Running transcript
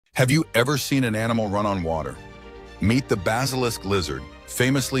Have you ever seen an animal run on water? Meet the basilisk lizard,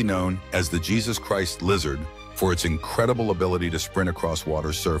 famously known as the Jesus Christ lizard for its incredible ability to sprint across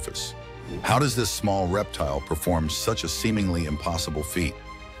water's surface. How does this small reptile perform such a seemingly impossible feat?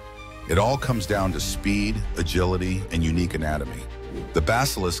 It all comes down to speed, agility, and unique anatomy. The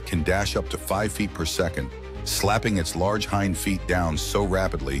basilisk can dash up to 5 feet per second, slapping its large hind feet down so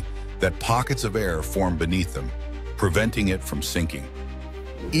rapidly that pockets of air form beneath them, preventing it from sinking.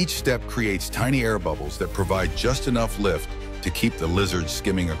 Each step creates tiny air bubbles that provide just enough lift to keep the lizard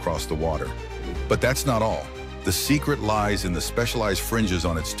skimming across the water. But that's not all. The secret lies in the specialized fringes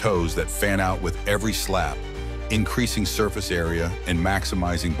on its toes that fan out with every slap, increasing surface area and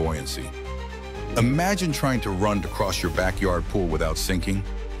maximizing buoyancy. Imagine trying to run across your backyard pool without sinking.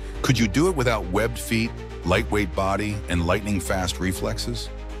 Could you do it without webbed feet, lightweight body, and lightning-fast reflexes?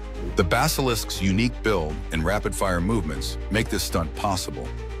 The basilisk's unique build and rapid-fire movements make this stunt possible.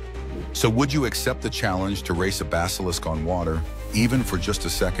 So would you accept the challenge to race a basilisk on water, even for just a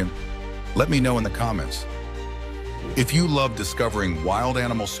second? Let me know in the comments. If you love discovering wild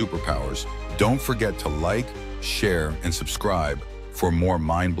animal superpowers, don't forget to like, share, and subscribe for more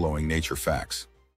mind-blowing nature facts.